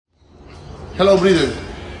Hello Breeder,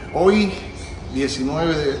 hoy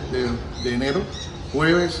 19 de enero,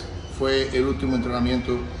 jueves, fue el último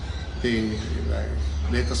entrenamiento de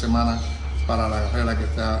esta semana para la carrera que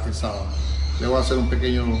está el sábado. Le voy a hacer un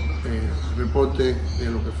pequeño reporte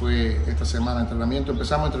de lo que fue esta semana de entrenamiento.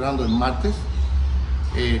 Empezamos entrenando el martes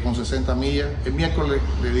con 60 millas. El miércoles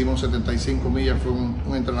le dimos 75 millas, fue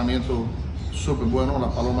un entrenamiento súper bueno.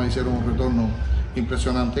 Las palomas hicieron un retorno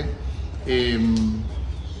impresionante.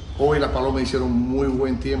 Hoy las palomas hicieron muy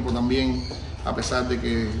buen tiempo también, a pesar de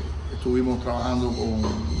que estuvimos trabajando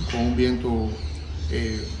con un viento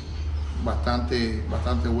bastante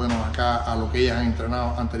bueno acá a lo que ellas han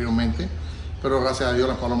entrenado anteriormente, pero gracias a Dios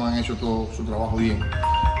las palomas han hecho todo su trabajo bien.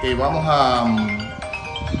 Vamos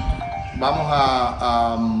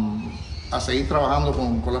a seguir trabajando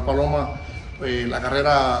con las palomas. La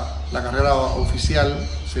carrera oficial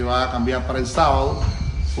se va a cambiar para el sábado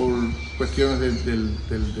por cuestiones del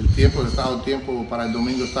tiempo, del estado del tiempo. Para el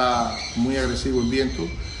domingo está muy agresivo el viento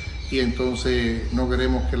y entonces no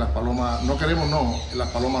queremos que las palomas, las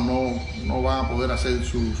palomas no van a poder hacer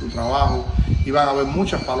su trabajo y van a haber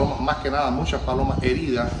muchas palomas, más que nada muchas palomas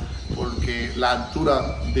heridas, porque la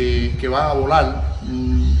altura que van a volar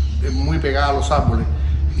es muy pegada a los árboles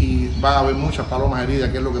y van a haber muchas palomas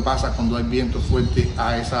heridas, que es lo que pasa cuando hay viento fuerte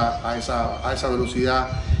a esa velocidad.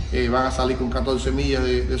 Van a salir con 14 millas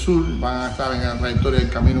de sur, van a estar en la trayectoria del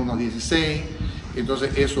camino unos 16,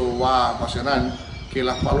 entonces eso va a ocasionar que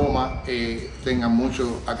las palomas tengan muchos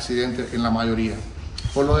accidentes en la mayoría.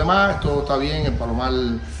 Por lo demás, todo está bien, el palomar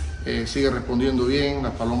sigue respondiendo bien,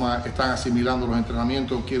 las palomas están asimilando los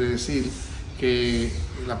entrenamientos, quiere decir que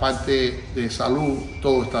la parte de salud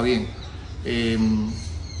todo está bien.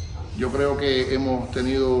 Yo creo que hemos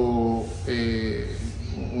tenido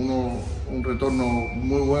un retorno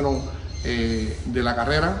muy bueno de la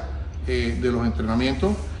carrera, de los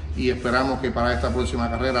entrenamientos, y esperamos que para esta próxima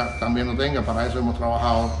carrera también lo tenga. Para eso hemos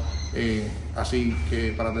trabajado así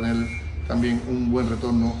que para tener también un buen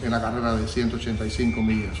retorno en la carrera de 185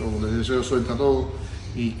 millas. Les deseo suerte a todos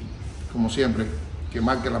y, como siempre, que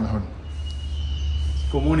marque la mejor.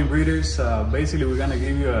 Good morning, breeders. Basically, we're going to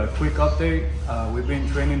give you a quick update. We've been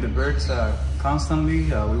training the birds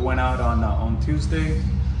constantly. We went out on Tuesday.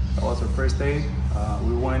 That was our first day.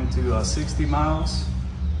 We went to 60 miles.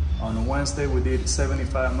 On Wednesday, we did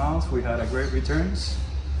 75 miles. We had a great returns.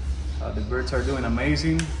 The birds are doing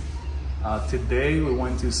amazing. Today, we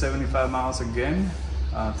went to 75 miles again.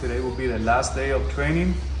 Today will be the last day of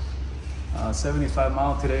training. 75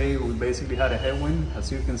 miles today, we basically had a headwind.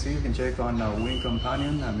 As you can see, you can check on Wind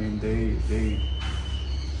Companion. I mean,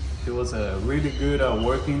 it was a really good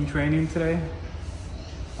working training today.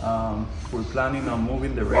 We're planning on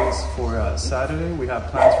moving the race for Saturday. We have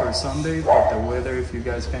plans for Sunday, but the weather, if you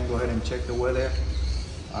guys can go ahead and check the weather,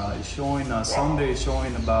 it's showing Sunday is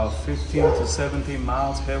showing about 15 to 17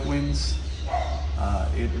 miles headwinds.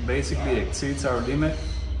 It basically exceeds our limit.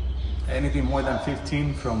 Anything more than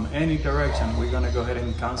 15 from any direction, we're gonna go ahead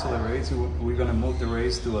and cancel the race. We're gonna move the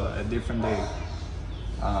race to a different day.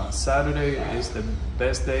 Saturday is the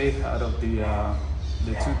best day out of the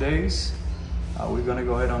 2 days. We're gonna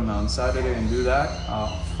go ahead on Saturday and do that.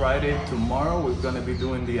 Friday, tomorrow, we're gonna be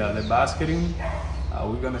doing the basketing.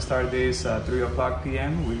 We're gonna start this 3 o'clock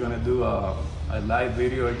p.m. We're gonna do a live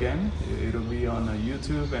video again. It'll be on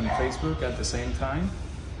YouTube and Facebook at the same time.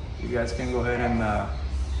 You guys can go ahead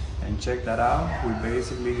and check that out. We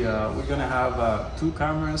basically, we're gonna have 2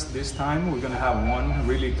 cameras this time. We're gonna have one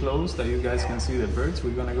really close that you guys can see the birds.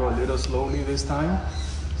 We're gonna go a little slowly this time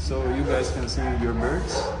so you guys can see your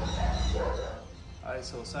birds. Alright,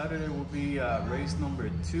 so Saturday will be race number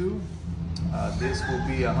 2. This will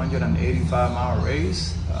be a 185-mile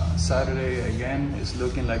race. Saturday again is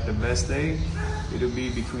looking like the best day. It'll be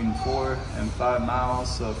between 4 and 5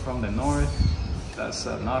 miles from the north. That's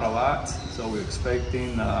not a lot, so we're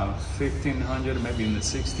expecting 1,500, maybe in the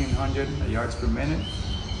 1,600 yards per minute.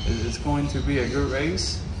 It's going to be a good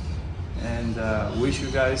race, and wish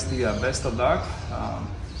you guys the best of luck.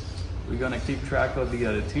 We're gonna keep track of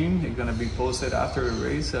the team. It's gonna be posted after the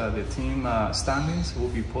race. The team standings will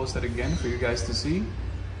be posted again for you guys to see.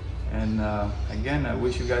 And again, I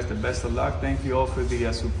wish you guys the best of luck. Thank you all for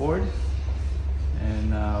the support.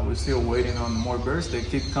 And we're still waiting on more birds. They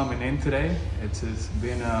keep coming in today. It's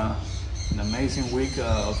been an amazing week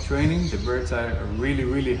of training. The birds are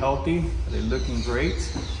really healthy. They're looking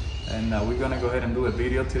great. And we're gonna go ahead and do a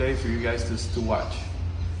video today for you guys to watch.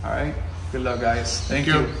 All right, good luck guys. Thank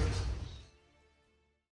you.